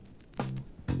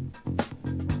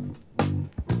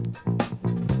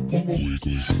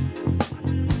Weekly.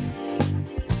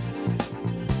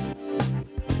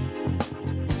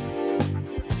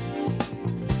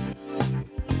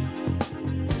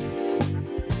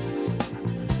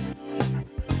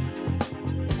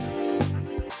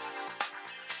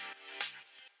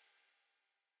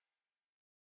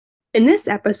 In this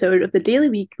episode of the Daily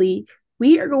Weekly,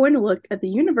 we are going to look at the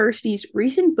university's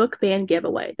recent book ban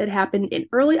giveaway that happened in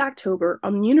early October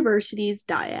on the university's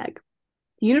diag.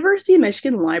 The University of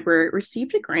Michigan Library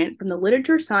received a grant from the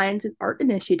Literature, Science, and Art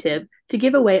Initiative to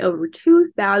give away over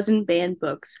 2,000 banned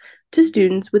books to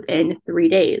students within 3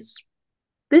 days.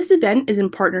 This event is in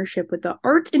partnership with the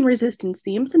Arts and Resistance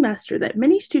theme semester that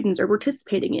many students are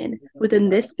participating in within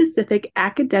this specific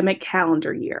academic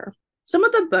calendar year. Some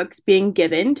of the books being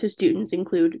given to students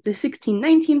include The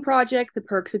 1619 Project, The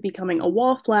Perks of Becoming a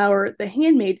Wallflower, The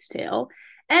Handmaid's Tale,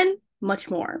 and much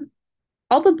more.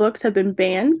 All the books have been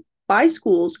banned by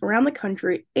schools around the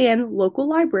country and local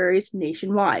libraries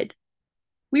nationwide.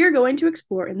 We are going to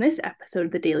explore in this episode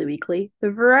of the Daily Weekly the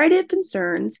variety of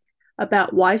concerns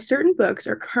about why certain books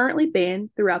are currently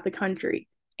banned throughout the country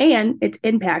and its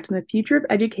impact on the future of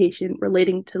education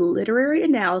relating to literary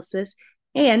analysis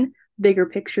and bigger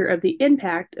picture of the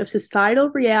impact of societal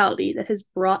reality that has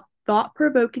brought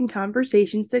thought-provoking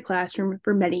conversations to classroom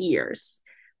for many years.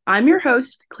 I'm your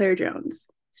host, Claire Jones.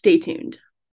 Stay tuned.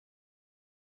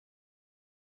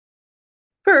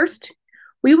 First,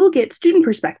 we will get student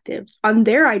perspectives on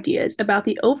their ideas about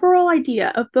the overall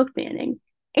idea of book banning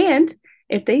and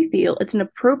if they feel it's an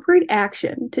appropriate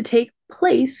action to take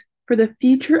place for the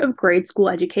future of grade school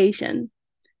education.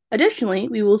 Additionally,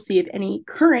 we will see if any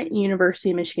current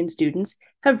University of Michigan students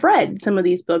have read some of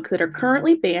these books that are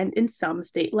currently banned in some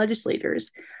state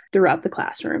legislatures throughout the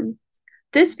classroom.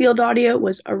 This field audio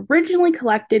was originally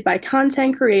collected by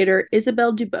content creator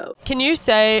Isabel Dubois. Can you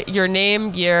say your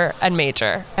name, year, and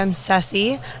major? I'm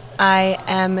Ceci. I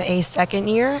am a second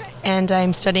year, and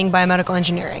I'm studying biomedical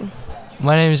engineering.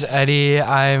 My name is Eddie.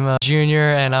 I'm a junior,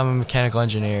 and I'm a mechanical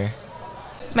engineer.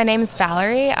 My name is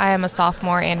Valerie. I am a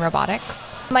sophomore in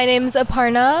robotics. My name is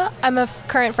Aparna. I'm a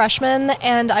current freshman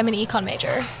and I'm an econ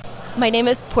major. My name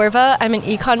is Purva. I'm an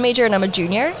econ major and I'm a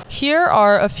junior. Here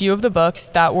are a few of the books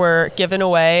that were given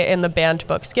away in the banned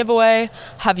books giveaway.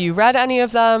 Have you read any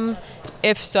of them?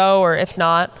 If so, or if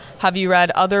not, have you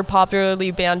read other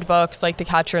popularly banned books like The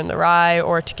Catcher in the Rye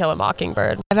or To Kill a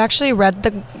Mockingbird? I've actually read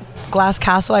The Glass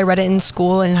Castle. I read it in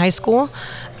school, in high school.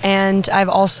 And I've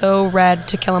also read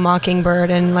To Kill a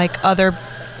Mockingbird and like other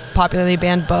popularly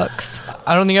banned books.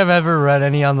 I don't think I've ever read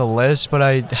any on the list, but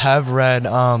I have read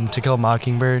To Kill a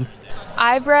Mockingbird.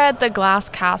 I've read The Glass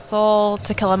Castle,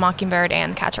 To Kill a Mockingbird,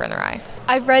 and Catcher in the Rye.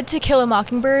 I've read To Kill a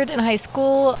Mockingbird in high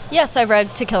school. Yes, I've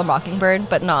read To Kill a Mockingbird,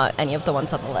 but not any of the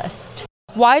ones on the list.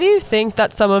 Why do you think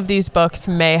that some of these books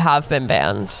may have been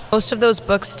banned? Most of those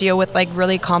books deal with like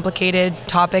really complicated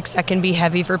topics that can be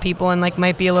heavy for people and like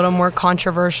might be a little more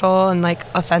controversial and like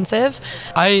offensive.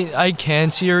 I can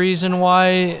see a reason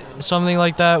why something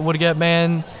like that would get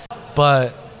banned,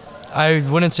 but I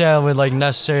wouldn't say I would like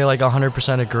necessarily like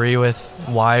 100% agree with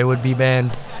why it would be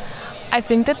banned. I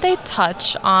think that they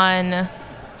touch on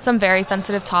some very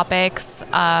sensitive topics,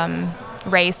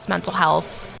 race, mental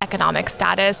health, economic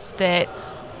status that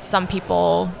some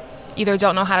people either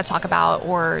don't know how to talk about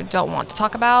or don't want to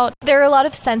talk about. There are a lot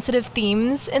of sensitive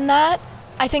themes in that.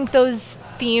 I think those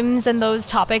themes and those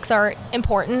topics are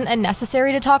important and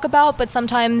necessary to talk about, but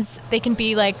sometimes they can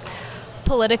be like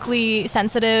politically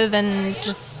sensitive and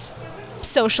just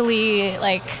socially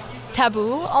like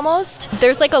taboo almost.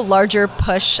 There's like a larger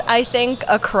push, I think,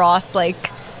 across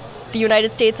like the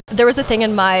United States. There was a thing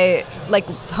in my like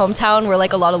hometown where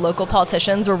like a lot of local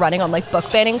politicians were running on like book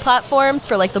banning platforms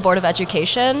for like the Board of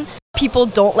Education. People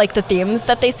don't like the themes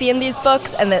that they see in these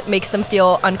books, and that makes them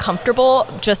feel uncomfortable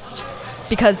just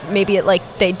because maybe it like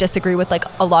they disagree with like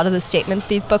a lot of the statements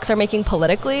these books are making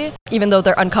politically. Even though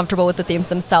they're uncomfortable with the themes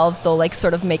themselves, they'll like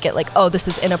sort of make it like, oh, this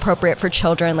is inappropriate for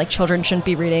children, like children shouldn't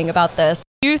be reading about this.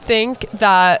 Do you think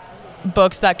that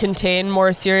books that contain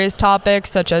more serious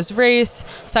topics such as race,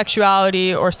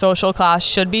 sexuality, or social class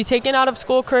should be taken out of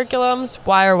school curriculums?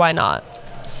 Why or why not?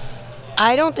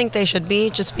 I don't think they should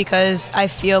be, just because I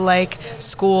feel like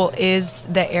school is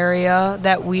the area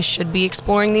that we should be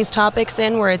exploring these topics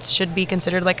in, where it should be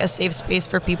considered like a safe space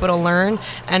for people to learn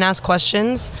and ask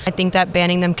questions. I think that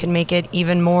banning them can make it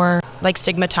even more like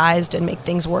stigmatized and make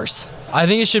things worse. I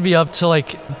think it should be up to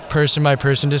like person by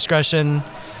person discretion.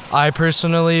 I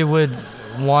personally would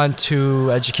want to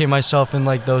educate myself in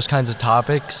like those kinds of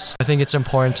topics. I think it's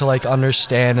important to like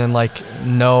understand and like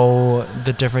know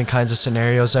the different kinds of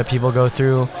scenarios that people go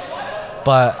through,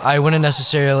 but I wouldn't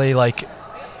necessarily like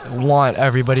want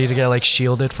everybody to get like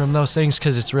shielded from those things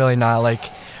because it's really not like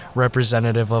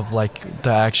representative of like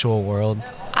the actual world.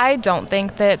 I don't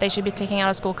think that they should be taking out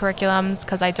of school curriculums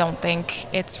because I don't think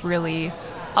it's really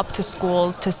up to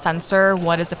schools to censor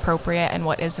what is appropriate and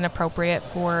what isn't appropriate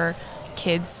for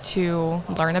kids to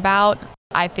learn about.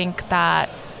 I think that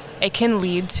it can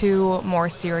lead to more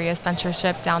serious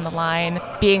censorship down the line.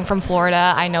 Being from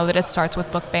Florida, I know that it starts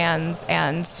with book bans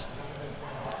and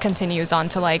continues on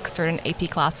to like certain AP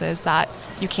classes that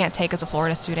you can't take as a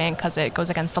Florida student because it goes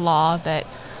against the law that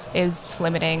is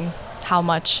limiting how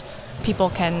much people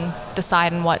can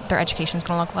decide on what their education is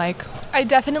going to look like. I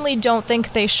definitely don't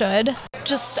think they should.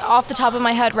 Just off the top of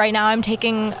my head right now, I'm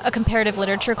taking a comparative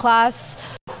literature class.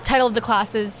 Title of the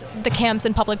class is The Camps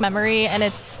in Public Memory, and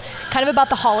it's kind of about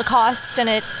the Holocaust, and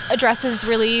it addresses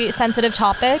really sensitive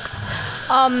topics.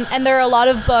 And there are a lot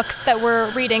of books that we're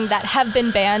reading that have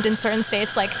been banned in certain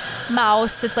states, like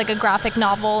Mouse. It's like a graphic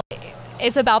novel.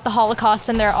 It's about the Holocaust,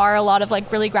 and there are a lot of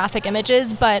like really graphic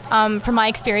images, but from my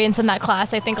experience in that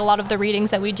class, I think a lot of the readings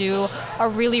that we do are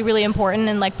really, really important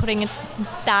in like putting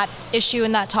that issue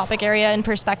and that topic area in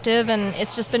perspective, and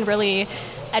it's just been really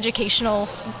educational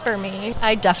for me.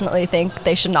 I definitely think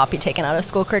they should not be taken out of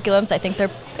school curriculums. I think they're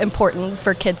important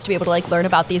for kids to be able to like learn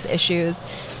about these issues,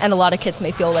 and a lot of kids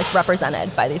may feel like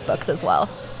represented by these books as well.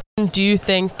 Do you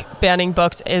think banning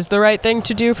books is the right thing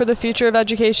to do for the future of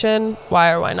education?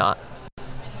 Why or why not?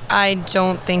 I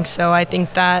don't think so. I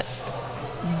think that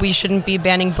we shouldn't be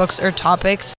banning books or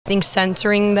topics. I think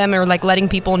censoring them or like letting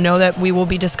people know that we will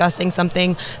be discussing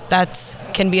something that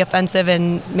can be offensive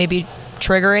and maybe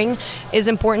triggering is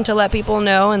important to let people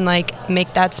know and like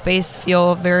make that space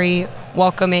feel very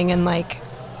welcoming and like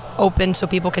open so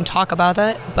people can talk about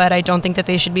that. But I don't think that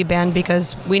they should be banned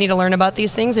because we need to learn about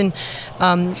these things and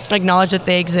acknowledge that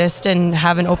they exist and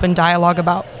have an open dialogue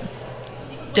about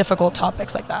difficult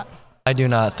topics like that. I do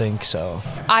not think so.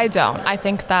 I don't. I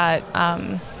think that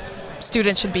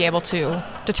students should be able to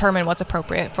determine what's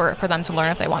appropriate for them to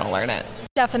learn if they want to learn it.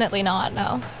 Definitely not,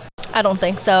 no. I don't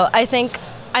think so.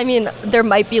 I mean, there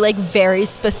might be like very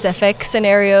specific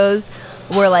scenarios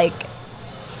where like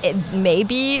it may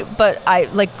be, but I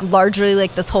like largely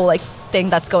like this whole like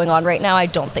thing that's going on right now, I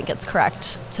don't think it's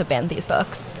correct to ban these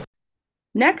books.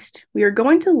 Next, we are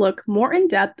going to look more in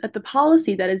depth at the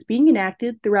policy that is being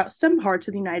enacted throughout some parts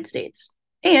of the United States,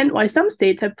 and why some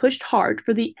states have pushed hard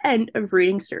for the end of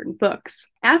reading certain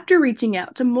books. After reaching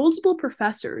out to multiple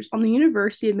professors on the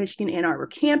University of Michigan Ann Arbor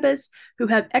campus who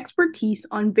have expertise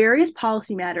on various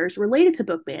policy matters related to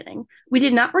book banning, we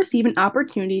did not receive an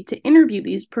opportunity to interview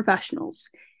these professionals.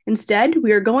 Instead,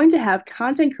 we are going to have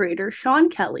content creator Sean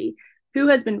Kelly, who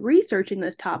has been researching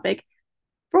this topic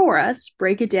for us,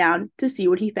 break it down to see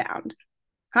what he found.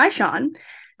 Hi, Sean.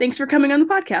 Thanks for coming on the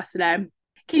podcast today.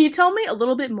 Can you tell me a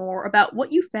little bit more about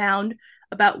what you found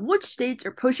about which states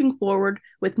are pushing forward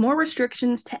with more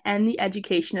restrictions to end the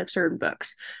education of certain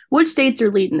books? Which states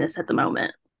are leading this at the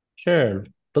moment? Sure.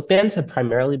 Book bans have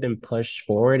primarily been pushed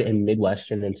forward in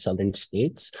Midwestern and Southern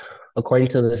states. According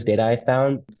to this data I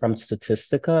found from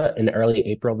Statistica in early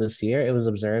April this year, it was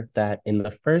observed that in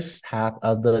the first half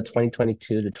of the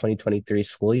 2022 to 2023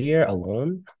 school year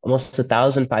alone, almost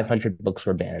 1,500 books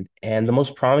were banned. And the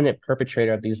most prominent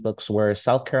perpetrator of these books were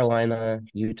South Carolina,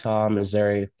 Utah,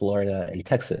 Missouri, Florida, and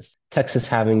Texas. Texas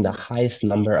having the highest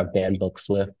number of banned books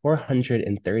with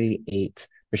 438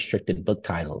 restricted book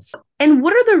titles. And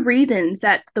what are the reasons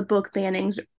that the book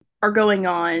bannings are going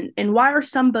on, and why are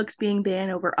some books being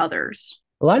banned over others?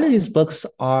 A lot of these books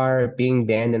are being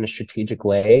banned in a strategic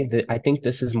way. I think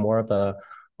this is more of a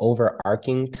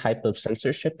overarching type of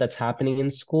censorship that's happening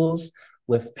in schools,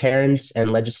 with parents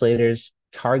and legislators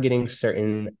targeting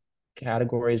certain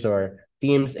categories or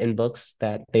themes in books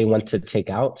that they want to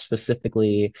take out,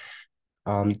 specifically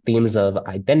themes of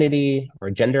identity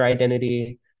or gender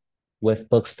identity, with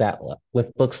books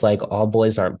like All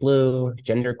Boys Aren't Blue,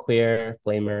 Genderqueer,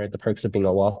 Flamer, The Perks of Being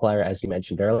a Wallflower, as you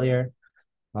mentioned earlier,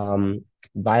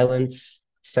 violence,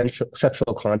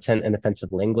 sexual content, and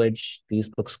offensive language. These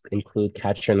books include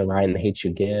Catcher in the Rye and The Hate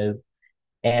You Give,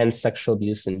 and sexual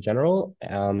abuse in general.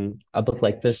 A book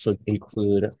like this would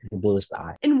include The Bluest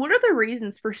Eye. And what are the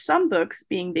reasons for some books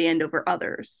being banned over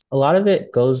others? A lot of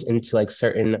it goes into like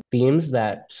certain themes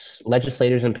that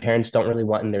legislators and parents don't really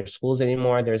want in their schools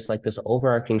anymore. There's like this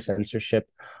overarching censorship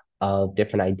of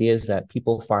different ideas that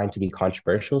people find to be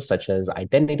controversial, such as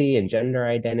identity and gender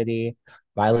identity,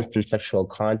 violence and sexual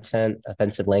content,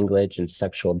 offensive language, and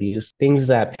sexual abuse. Things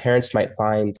that parents might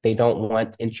find they don't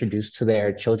want introduced to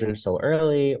their children so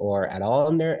early or at all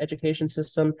in their education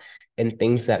system, and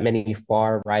things that many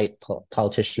far-right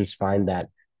politicians find that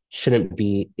shouldn't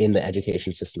be in the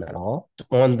education system at all.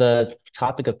 On the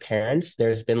topic of parents,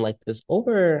 there's been like this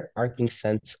overarching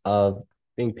sense of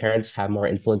being parents have more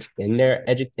influence in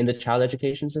in the child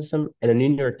education system. In a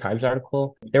New York Times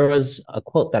article, there was a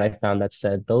quote that I found that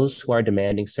said, "Those who are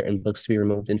demanding certain books to be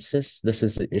removed insist this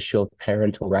is an issue of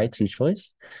parental rights and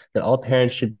choice, that all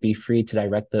parents should be free to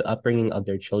direct the upbringing of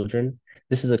their children.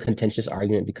 This is a contentious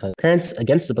argument because parents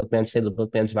against the book ban say the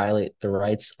book bans violate the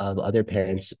rights of other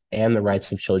parents and the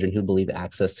rights of children who believe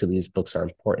access to these books are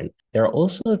important." There are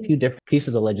also a few different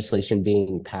pieces of legislation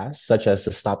being passed, such as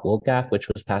the Stop Woke Act, which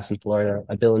was passed in Florida,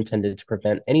 a bill intended to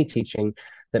prevent any teaching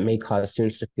that may cause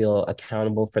students to feel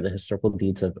accountable for the historical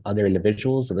deeds of other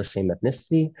individuals of the same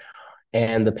ethnicity,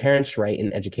 and the Parents' Right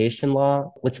in Education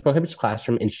law, which prohibits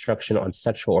classroom instruction on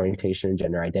sexual orientation and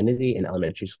gender identity in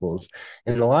elementary schools.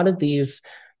 And a lot of these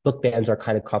book bans are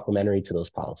kind of complementary to those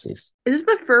policies. Is this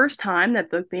the first time that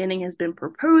book banning has been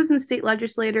proposed in state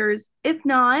legislators? If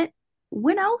not,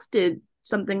 when else did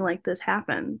something like this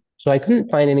happen? So I couldn't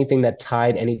find anything that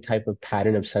tied any type of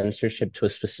pattern of censorship to a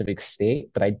specific state,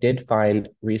 but I did find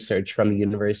research from the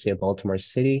University of Baltimore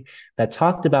City that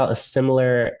talked about a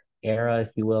similar era, if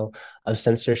you will, of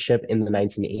censorship in the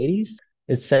 1980s.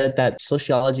 It said that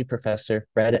sociology professor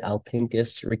Fred L.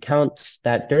 Pincus recounts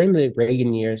that during the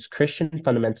Reagan years, Christian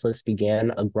fundamentalists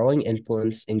began a growing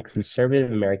influence in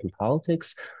conservative American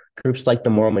politics. Groups like the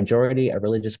Moral Majority, a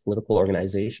religious political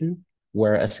organization,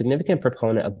 were a significant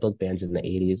proponent of book bans in the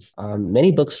 80s.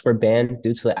 Many books were banned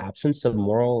due to the absence of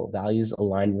moral values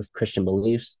aligned with Christian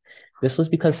beliefs. This was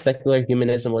because secular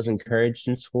humanism was encouraged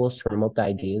in schools to promote the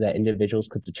idea that individuals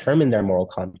could determine their moral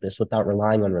compass without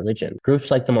relying on religion.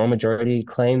 Groups like the Moral Majority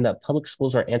claim that public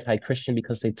schools are anti-Christian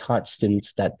because they taught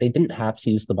students that they didn't have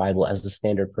to use the Bible as the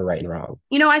standard for right and wrong.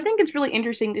 I think it's really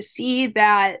interesting to see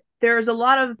that there's a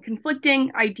lot of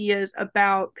conflicting ideas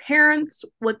about parents,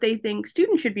 what they think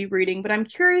students should be reading, but I'm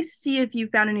curious to see if you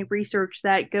found any research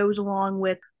that goes along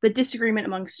with the disagreement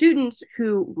among students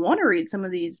who want to read some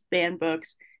of these banned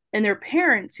books and their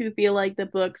parents who feel like the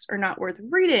books are not worth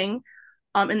reading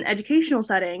in the educational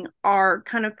setting are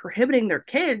kind of prohibiting their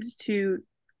kids to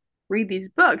read these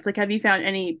books. Like, have you found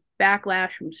any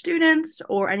backlash from students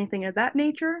or anything of that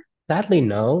nature? Sadly,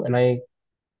 no. And I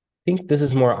think this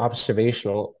is more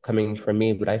observational coming from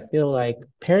me, but I feel like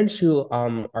parents who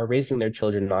are raising their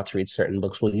children not to read certain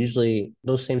books will usually,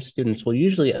 those same students will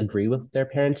usually agree with their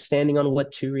parents standing on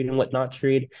what to read and what not to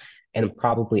read, and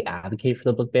probably advocate for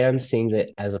the book ban, seeing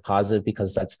it as a positive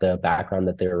because that's the background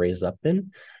that they were raised up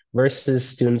in, versus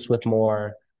students with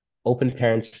more open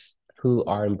parents who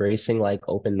are embracing like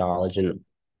open knowledge and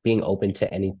being open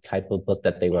to any type of book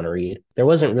that they want to read. There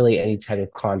wasn't really any type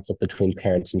of conflict between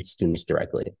parents and students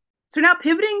directly. So now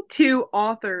pivoting to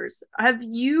authors, have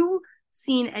you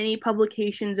seen any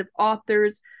publications of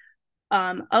authors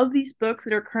of these books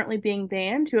that are currently being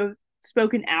banned who have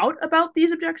spoken out about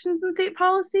these objections in state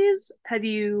policies? Have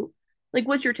you,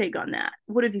 what's your take on that?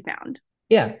 What have you found?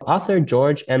 Yeah, author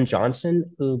George M. Johnson,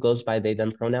 who goes by they,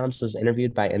 them pronouns, was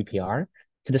interviewed by NPR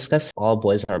to discuss All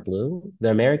Boys Aren't Blue. The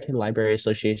American Library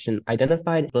Association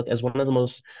identified the book as one of the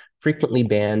most frequently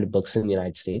banned books in the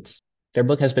United States. Their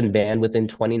book has been banned within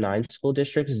 29 school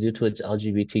districts due to its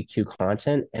LGBTQ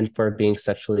content and for being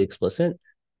sexually explicit.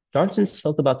 Johnson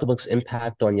spoke about the book's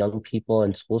impact on young people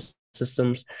and school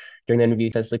systems. During the interview,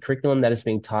 he says the curriculum that is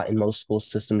being taught in most school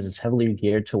systems is heavily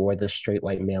geared toward the straight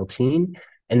white male teen.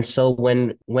 And so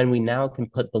when we now can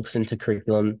put books into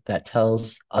curriculum that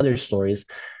tells other stories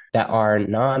that are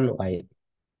non-white,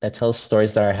 that tells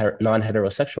stories that are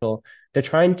non-heterosexual, they're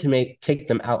trying to take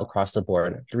them out across the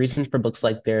board. The reason for books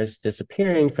like theirs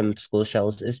disappearing from school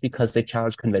shelves is because they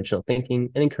challenge conventional thinking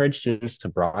and encourage students to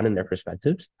broaden their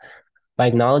perspectives. By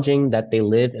acknowledging that they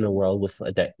live in a world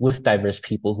with diverse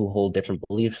people who hold different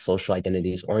beliefs, social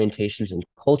identities, orientations, and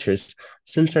cultures,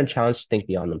 students are challenged to think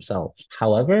beyond themselves.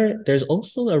 However, there's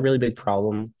also a really big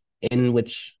problem in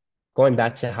which, going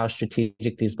back to how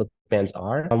strategic these book bans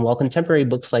are, while contemporary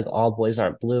books like All Boys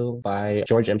Aren't Blue by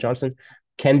George M. Johnson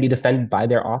can be defended by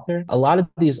their author, a lot of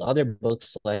these other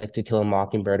books like To Kill a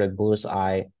Mockingbird or Bluest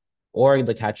Eye or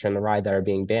The Catcher in the Rye that are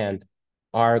being banned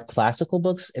are classical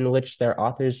books in which their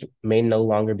authors may no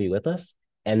longer be with us,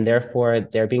 and therefore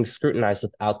they're being scrutinized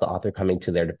without the author coming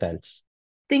to their defense.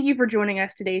 Thank you for joining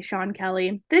us today, Sean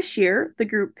Kelly. This year, the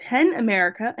group PEN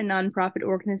America, a nonprofit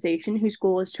organization whose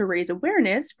goal is to raise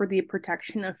awareness for the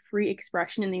protection of free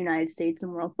expression in the United States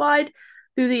and worldwide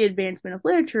through the advancement of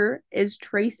literature, is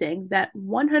tracing that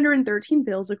 113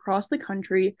 bills across the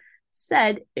country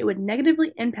said it would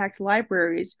negatively impact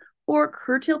libraries or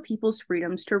curtail people's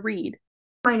freedoms to read.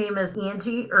 My name is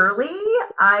Angie Early.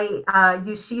 I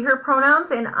use she, her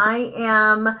pronouns, and I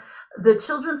am the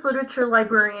children's literature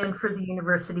librarian for the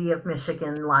University of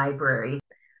Michigan Library.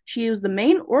 She was the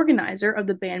main organizer of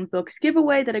the banned books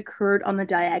giveaway that occurred on the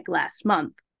diag last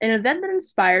month, an event that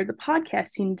inspired the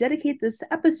podcast team to dedicate this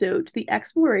episode to the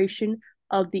exploration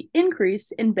of the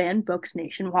increase in banned books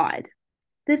nationwide.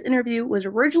 This interview was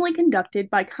originally conducted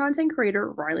by content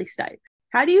creator Riley Stipe.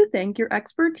 How do you think your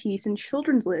expertise in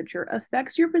children's literature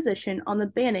affects your position on the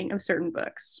banning of certain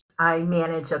books? I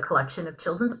manage a collection of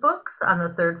children's books on the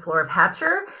third floor of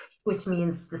Hatcher, which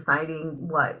means deciding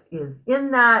what is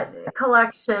in that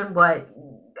collection, what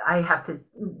I have to,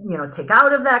 take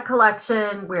out of that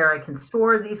collection, where I can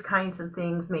store these kinds of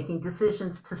things, making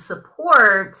decisions to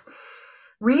support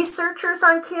researchers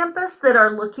on campus that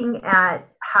are looking at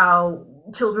how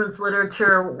children's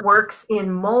literature works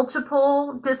in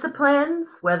multiple disciplines,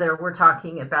 whether we're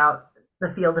talking about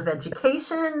the field of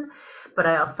education, but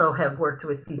I also have worked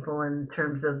with people in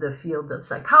terms of the field of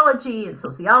psychology and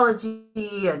sociology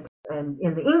and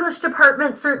in the English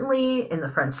department, certainly, in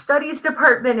the French studies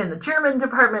department, in the German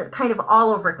department, kind of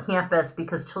all over campus,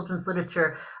 because children's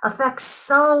literature affects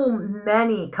so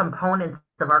many components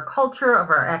of our culture, of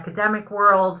our academic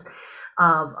world,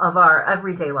 of our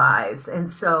everyday lives. And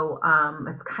so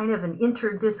it's kind of an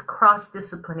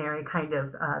cross-disciplinary kind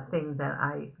of thing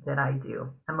that I do.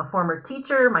 I'm a former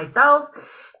teacher myself,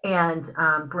 and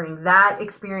bring that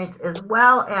experience, as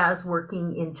well as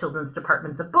working in children's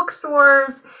departments of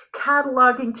bookstores,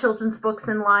 cataloging children's books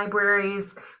in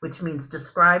libraries, which means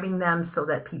describing them so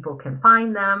that people can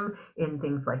find them in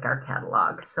things like our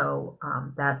catalog. So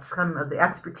that's some of the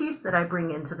expertise that I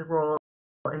bring into the role,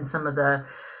 and some of the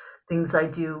things I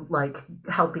do, like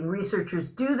helping researchers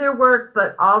do their work,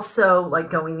 but also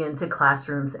like going into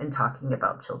classrooms and talking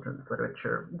about children's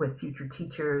literature with future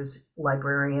teachers,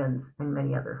 librarians, and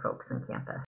many other folks on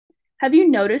campus. Have you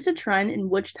noticed a trend in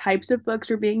which types of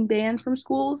books are being banned from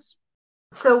schools?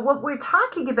 So what we're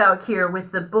talking about here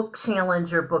with the book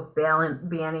challenge or book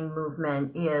banning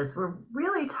movement is we're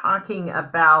really talking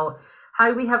about how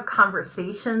do we have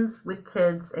conversations with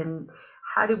kids, and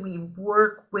how do we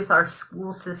work with our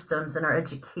school systems and our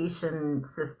education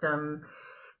system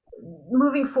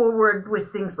moving forward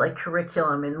with things like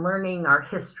curriculum and learning our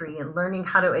history and learning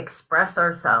how to express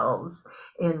ourselves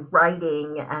in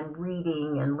writing and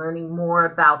reading and learning more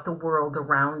about the world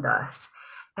around us.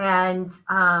 And,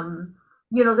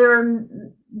 there are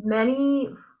many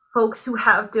folks who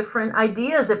have different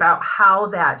ideas about how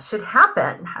that should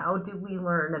happen. How do we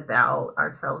learn about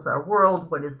ourselves, our world?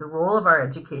 What is the role of our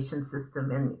education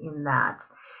system in that?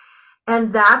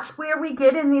 And that's where we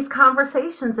get in these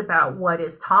conversations about what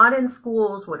is taught in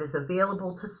schools, what is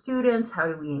available to students, how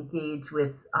do we engage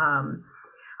with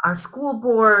our school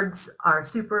boards, our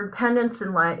superintendents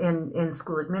in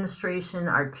school administration,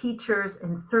 our teachers,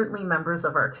 and certainly members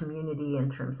of our community in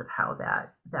terms of how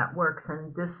that works.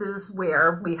 And this is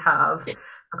where we have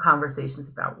conversations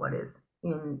about what is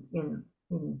in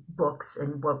books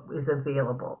and what is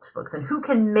available to books and who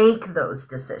can make those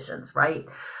decisions, right?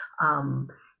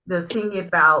 The thing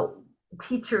about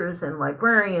teachers and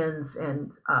librarians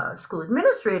and school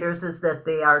administrators is that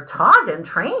they are taught and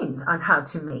trained on how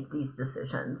to make these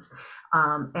decisions,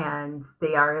 and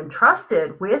they are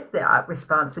entrusted with that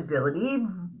responsibility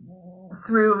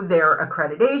through their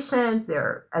accreditation,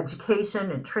 their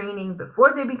education and training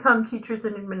before they become teachers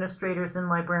and administrators and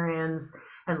librarians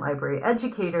and library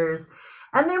educators.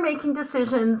 And they're making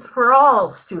decisions for all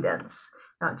students,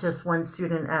 not just one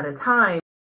student at a time.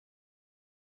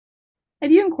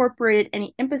 Have you incorporated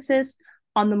any emphasis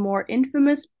on the more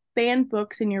infamous banned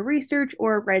books in your research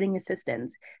or writing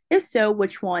assistance? If so,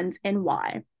 which ones and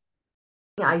why?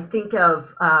 I think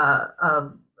of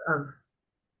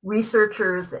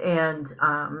researchers and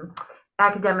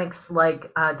academics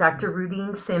like Dr.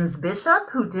 Rudine Sims Bishop,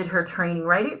 who did her training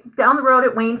right down the road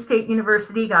at Wayne State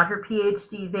University, got her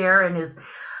PhD there, and is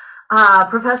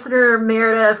Professor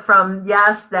Emerita from,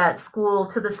 yes, that school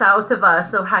to the south of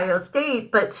us, Ohio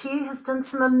State, but she has done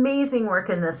some amazing work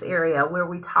in this area where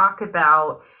we talk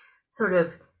about sort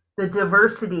of the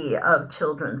diversity of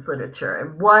children's literature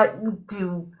and what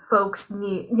do folks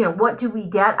need, what do we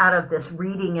get out of this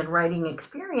reading and writing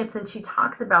experience? And she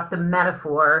talks about the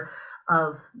metaphor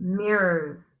of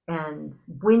mirrors and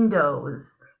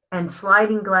windows and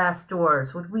sliding glass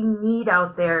doors. What we need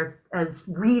out there as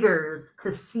readers to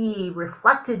see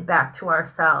reflected back to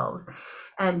ourselves,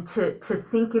 and to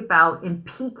think about and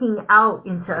peeking out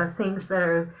into things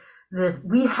that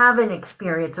we haven't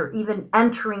experienced, or even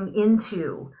entering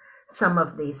into some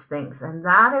of these things. And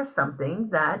that is something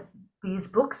that these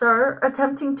books are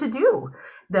attempting to do.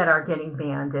 that are getting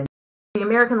banned. And the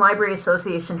American Library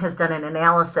Association has done an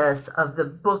analysis of the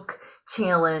book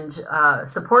challenge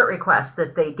support requests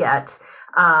that they get,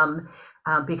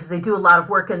 because they do a lot of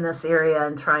work in this area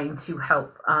and trying to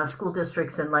help school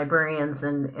districts and librarians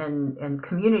and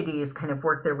communities kind of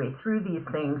work their way through these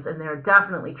things. And there are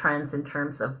definitely trends in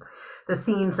terms of the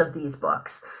themes of these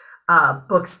books.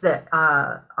 Books that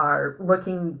are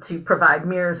looking to provide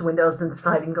mirrors, windows, and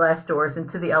sliding glass doors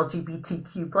into the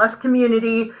LGBTQ plus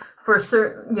community. For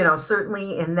certain,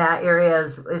 certainly in that area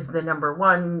is the number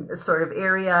one sort of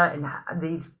area, and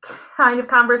these kind of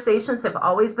conversations have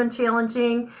always been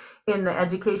challenging in the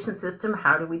education system.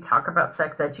 How do we talk about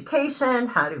sex education?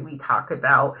 How do we talk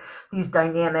about these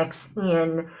dynamics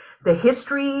in the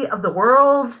history of the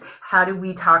world? How do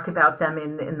we talk about them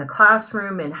in the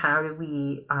classroom, and how do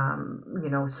we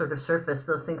sort of surface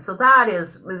those things? So that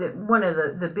is one of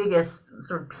the biggest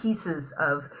sort of pieces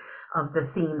of the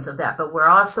themes of that. But we're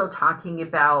also talking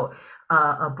about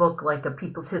a book like a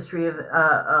people's history of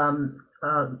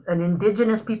an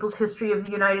indigenous people's history of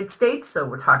the United States. So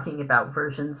we're talking about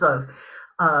versions of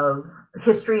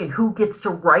history and who gets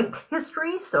to write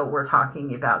history. So we're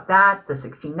talking about that, the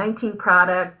 1619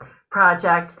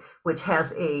 project, which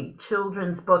has a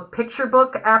children's book, picture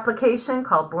book application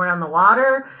called Born on the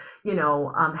Water,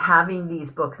 having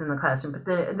these books in the classroom.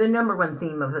 But the number one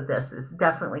theme of this is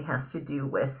definitely has to do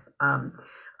with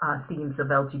themes of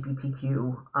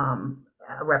LGBTQ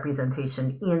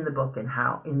representation in the book and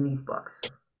how in these books.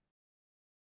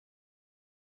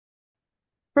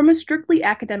 From a strictly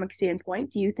academic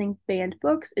standpoint, do you think banned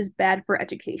books is bad for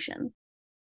education?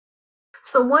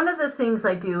 So one of the things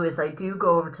I do is I do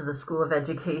go over to the School of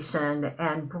Education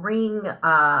and bring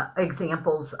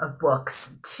examples of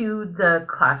books to the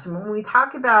classroom. When we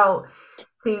talk about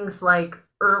things like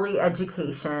early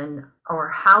education or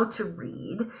how to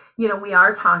read, we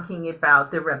are talking about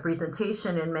the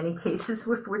representation in many cases.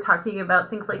 If we're talking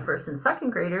about things like first and second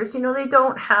graders, they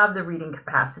don't have the reading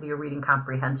capacity or reading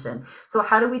comprehension. So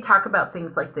how do we talk about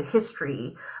things like the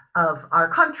history of our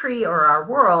country or our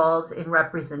world in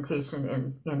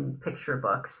representation in picture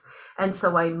books? And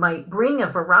so I might bring a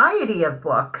variety of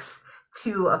books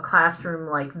to a classroom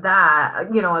like that,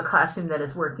 a classroom that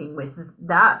is working with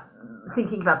that,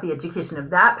 thinking about the education of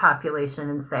that population,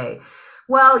 and say,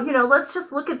 well, let's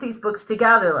just look at these books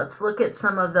together. Let's look at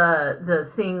some of the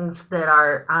things that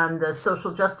are on the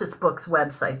Social Justice Books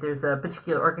website. There's a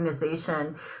particular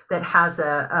organization that has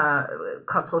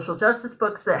called Social Justice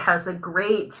Books that has a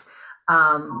great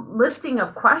listing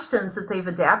of questions that they've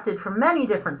adapted from many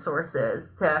different sources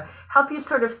to help you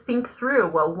sort of think through,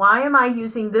 well, why am I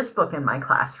using this book in my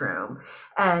classroom?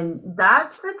 And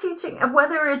that's the teaching,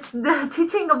 whether it's the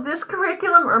teaching of this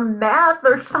curriculum or math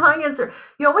or science, or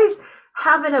you always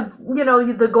having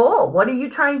the goal. What are you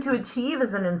trying to achieve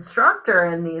as an instructor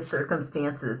in these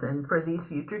circumstances? And for these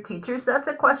future teachers, that's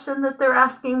a question that they're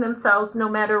asking themselves no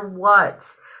matter what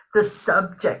the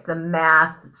subject, the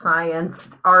math, science,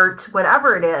 art,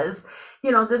 whatever it is,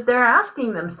 that they're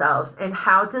asking themselves, and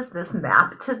how does this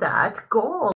map to that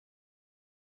goal?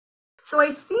 So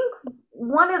I think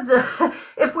one of the,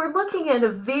 if we're looking at a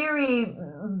very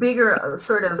bigger,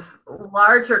 sort of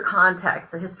larger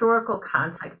context, a historical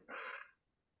context,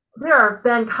 there have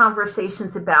been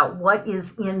conversations about what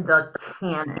is in the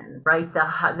canon, right?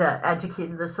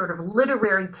 The sort of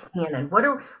literary canon. What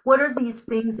are these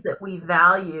things that we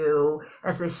value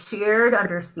as a shared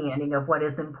understanding of what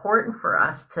is important for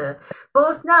us to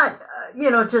both not,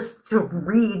 just to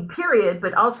read, period,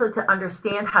 but also to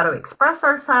understand how to express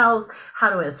ourselves,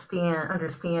 how to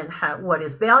understand what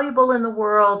is valuable in the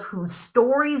world, whose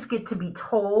stories get to be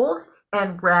told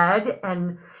and read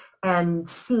and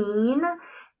seen,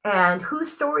 and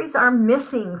whose stories are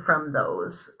missing from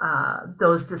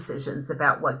those decisions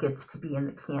about what gets to be in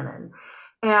the canon.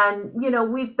 And,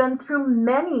 we've been through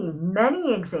many,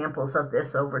 many examples of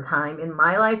this over time. In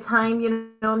my lifetime,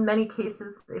 in many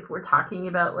cases, if we're talking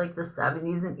about like the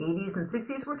 70s and 80s and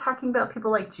 60s, we're talking about people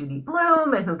like Judy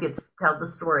Blume, and who gets to tell the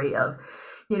story of,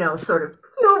 sort of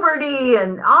puberty,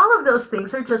 and all of those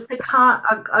things are just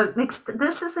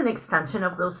this is an extension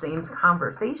of those same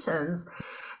conversations.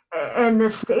 And the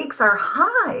stakes are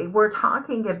high. We're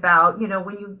talking about,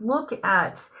 when you look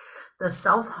at the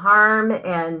self-harm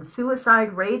and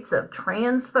suicide rates of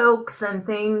trans folks and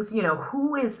things,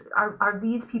 are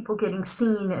these people getting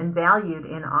seen and valued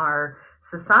in our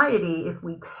society? If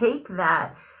we take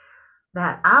that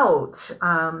out,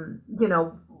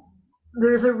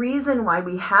 there's a reason why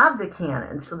we have the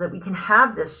canon, so that we can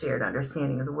have this shared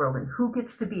understanding of the world, and who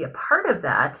gets to be a part of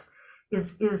that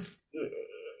is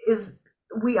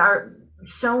we are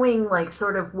showing like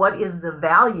sort of what is the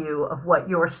value of what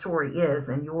your story is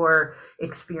and your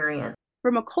experience.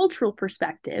 From a cultural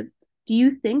perspective, do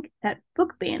you think that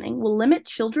book banning will limit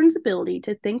children's ability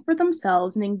to think for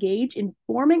themselves and engage in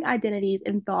forming identities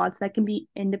and thoughts that can be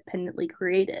independently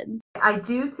created? I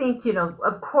do think,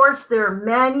 of course, there are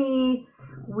many,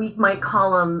 we might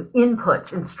call them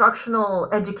inputs, instructional,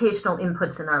 educational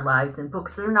inputs in our lives, and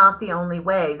books are not the only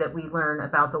way that we learn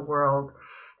about the world.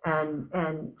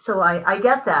 And so I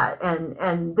get that.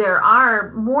 And there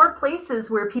are more places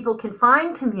where people can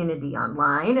find community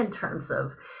online in terms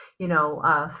of,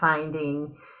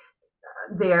 finding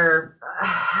their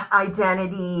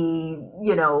identity,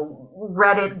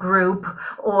 Reddit group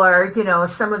or,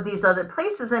 some of these other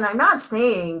places. And I'm not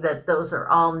saying that those are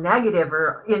all negative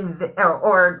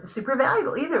or super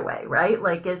valuable either way, right?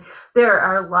 Like there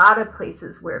are a lot of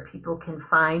places where people can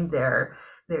find their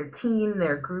team,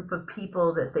 their group of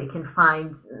people, that they can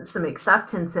find some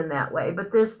acceptance in that way.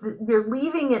 But they're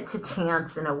leaving it to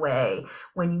chance in a way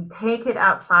when you take it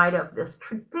outside of this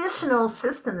traditional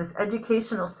system, this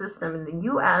educational system in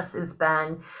the US has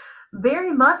been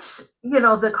very much,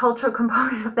 the cultural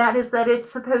component of that is that it's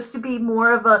supposed to be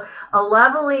more of a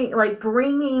leveling, like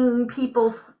bringing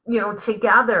people,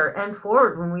 together and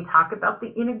forward. When we talk about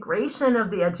the integration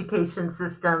of the education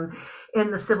system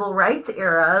in the civil rights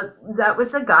era, that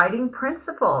was a guiding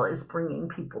principle, is bringing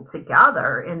people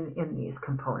together in these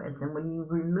components. And when you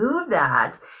remove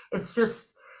that, it's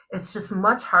just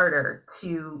much harder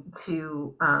to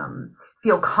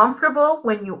feel comfortable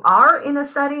when you are in a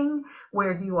setting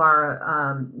where you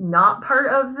are not part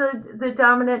of the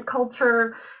dominant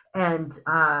culture. And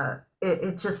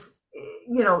it just,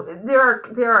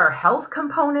 there are health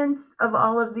components of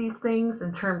all of these things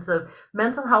in terms of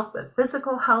mental health, but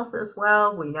physical health as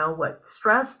well. We know what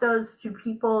stress does to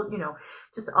people,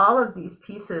 just all of these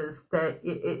pieces that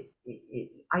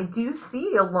I do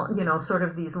see sort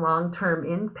of these long-term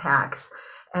impacts,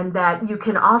 and that you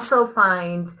can also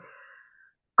find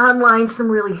online some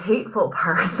really hateful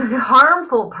parts and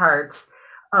harmful parts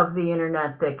of the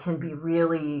internet that can be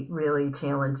really, really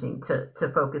challenging to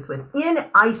focus with in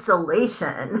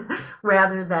isolation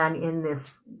rather than in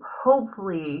this,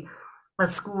 hopefully, a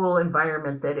school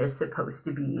environment that is supposed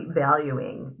to be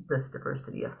valuing this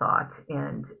diversity of thought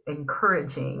and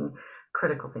encouraging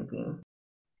critical thinking.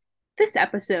 This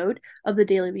episode of the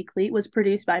Daily Weekly was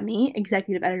produced by me,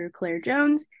 Executive Editor Claire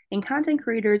Jones, and content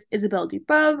creators Isabel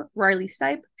Dubov, Riley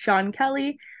Stipe, Sean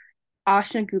Kelly,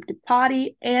 Ashna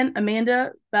Gupta-Patti, and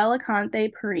Amanda Bellicante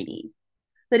Perini.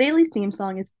 The Daily's theme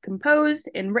song is composed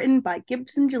and written by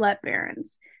Gibson Gillette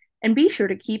Barons. And be sure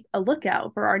to keep a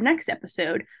lookout for our next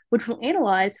episode, which will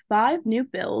analyze 5 new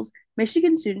bills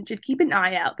Michigan students should keep an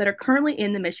eye out that are currently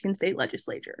in the Michigan State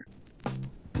Legislature.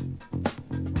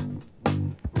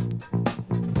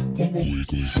 Daily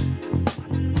Weekly.